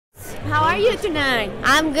How are you tonight?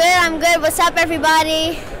 I'm good. What's up,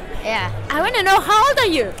 everybody? Yeah. I want to know, how old are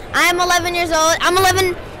you? I'm 11 years old. I'm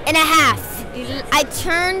 11 and a half. I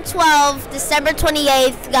turned 12 December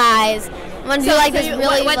 28th, guys. I'm gonna do like this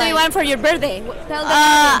really. What do you want for your birthday? Tell them.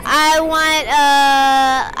 I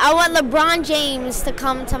want LeBron James to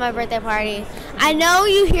come to my birthday party. I know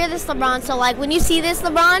you hear this, LeBron. So like when you see this,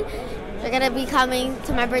 LeBron, they're gonna be coming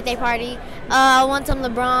to my birthday party. I want some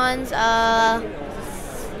LeBrons.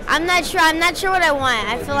 I'm not sure what I want.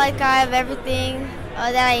 I feel like I have everything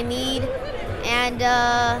that I need, and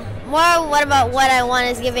what I want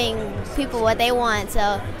is giving people what they want.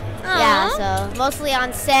 So. Yeah, so mostly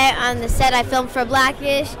on the set I filmed for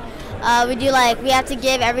Blackish. We have to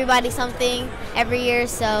give everybody something every year,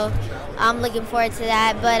 so I'm looking forward to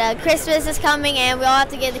that. But Christmas is coming and we all have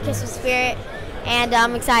to get the Christmas spirit, and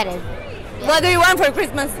I'm excited. Yeah. What do you want for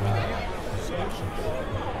Christmas?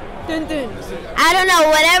 Dun, dun. I don't know,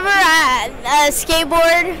 whatever,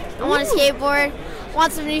 skateboard. I want a skateboard,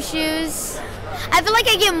 want some new shoes. I feel like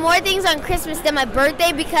I get more things on Christmas than my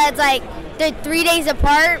birthday because like, they're 3 days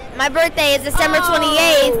apart. My birthday is December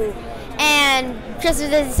 28th, and Christmas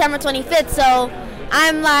is December 25th. So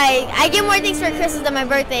I'm like, I get more things for Christmas than my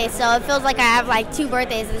birthday. So it feels like I have like 2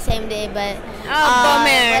 birthdays the same day. But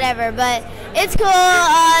whatever. But it's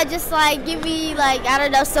cool. Just like give me like, I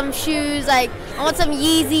don't know, some shoes. Like I want some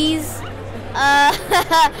Yeezys. Not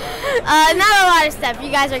a lot of stuff. You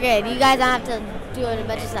guys are good. You guys don't have to doing a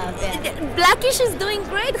bunch of stuff. Yeah. Blackish is doing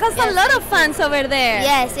great. Has a lot of fans over there.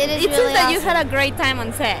 Yes, it is. It seems that you had a great time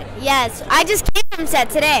on set. Yes, I just came from set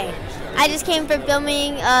today. I just came from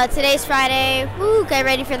filming. Today's Friday. Woo, get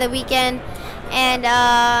ready for the weekend. And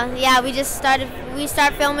yeah, we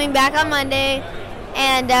start filming back on Monday,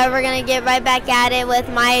 and we're gonna get right back at it with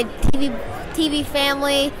my TV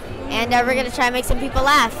family, and we're gonna try and make some people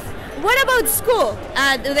laugh. What about school?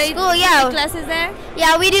 Do they take classes there?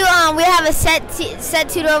 Yeah, we do. We have a set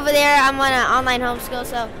tutor over there. I'm on an online homeschool,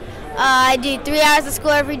 so I do 3 hours of school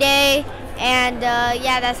every day, and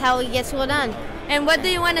yeah, that's how we get school done. And what do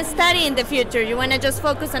you want to study in the future? You want to just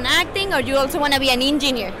focus on acting, or you also want to be an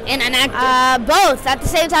engineer and an actor? Both. At the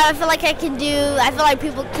same time, I feel like I feel like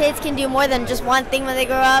kids can do more than just one thing when they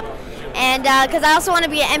grow up. And because I also want to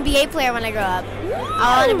be an NBA player when I grow up.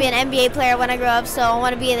 I want to be an NBA player when I grow up, so I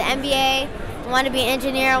want to be in the NBA, I want to be an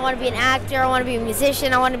engineer, I want to be an actor, I want to be a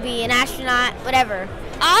musician, I want to be an astronaut, whatever.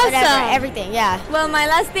 Awesome. Whatever, everything, yeah. Well, my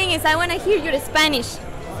last thing is I want to hear your Spanish.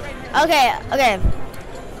 Okay.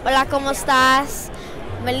 Hola, ¿cómo estás?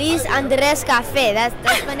 Melis Andres Café,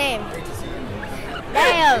 that's my name.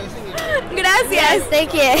 Damn. Gracias. Yes,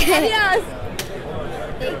 thank you. Adios.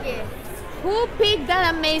 Thank you. Who picked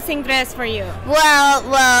that amazing dress for you? Well, it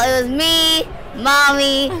was me,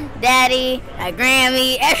 Mommy, Daddy, my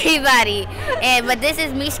Grammy, everybody. But this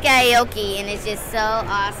is Miss Karaoke, and it's just so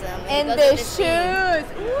awesome. And the shoes.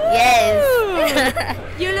 Yes.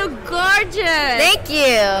 You look gorgeous. Thank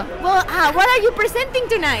you. Well, what are you presenting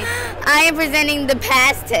tonight? I am presenting the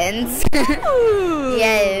past tense.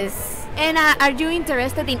 Yes. And are you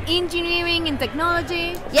interested in engineering and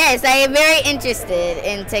technology? Yes, I am very interested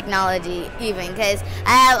in technology, even because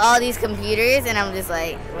I have all these computers, and I'm just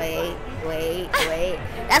like, wait.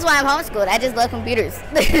 That's why I'm homeschooled. I just love computers.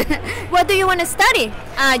 What do you want to study?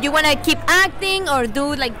 You want to keep acting or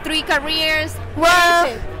do like 3 careers? Well,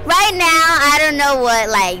 right now, I don't know what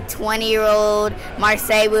like 20-year-old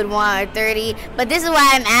Marsai would want, or 30, but this is where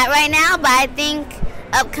I'm at right now. But I think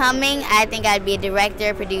upcoming, I think I'd be a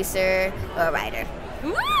director, producer, or a writer.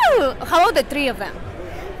 Woo! How about the 3 of them?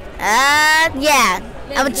 Yeah.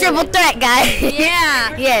 I'm a triple threat guy.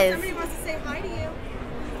 Yeah. Yes. Somebody wants to say hi to you.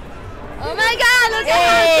 Oh my God! Look at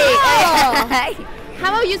that girl. How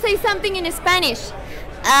about you say something in Spanish?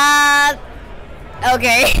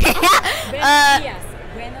 Okay.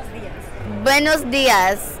 Buenos días. Buenos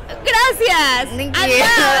días. Gracias. Thank you.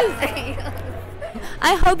 Adios.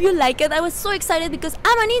 I hope you like it. I was so excited because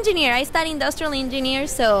I'm an engineer. I study industrial engineer,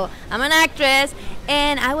 so I'm an actress.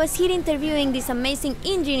 And I was here interviewing these amazing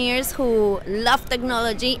engineers who love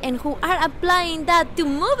technology and who are applying that to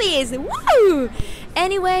movies. Woo!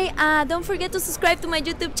 Anyway, don't forget to subscribe to my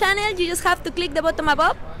YouTube channel. You just have to click the button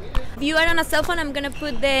above. If you are on a cell phone, I'm gonna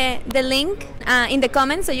put the link in the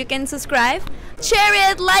comments so you can subscribe. Share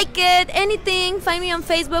it, like it, anything. Find me on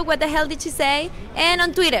Facebook, What the Hell Did She Say? And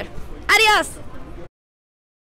on Twitter. Adios!